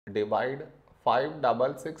divide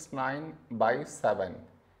 5669 by 7.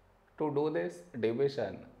 To do this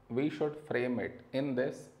division, we should frame it in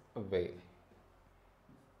this way.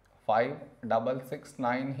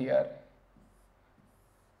 5669 here,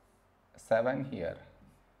 7 here.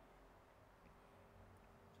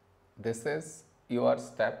 This is your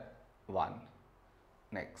step 1.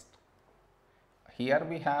 Next, here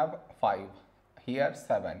we have 5, here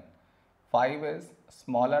 7. 5 is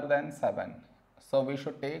smaller than 7. So we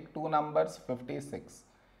should take two numbers 56.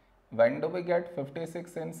 When do we get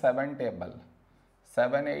 56 in 7 table?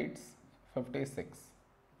 7 8s 56.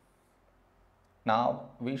 Now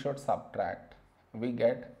we should subtract. We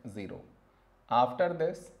get 0. After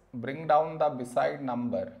this, bring down the beside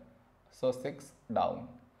number. So 6 down.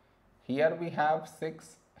 Here we have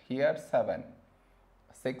 6, here 7.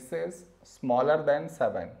 6 is smaller than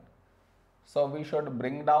 7. So we should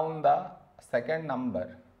bring down the second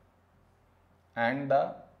number. And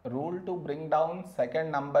the rule to bring down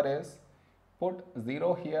second number is put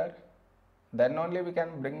 0 here, then only we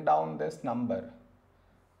can bring down this number.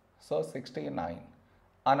 So 69.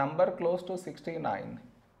 A number close to 69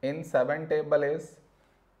 in 7 table is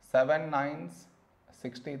 7 9s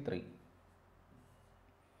 63.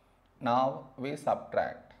 Now we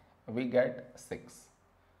subtract, we get 6.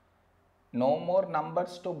 No more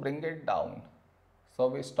numbers to bring it down. So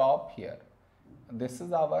we stop here. This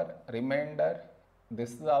is our remainder,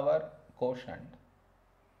 this is our quotient.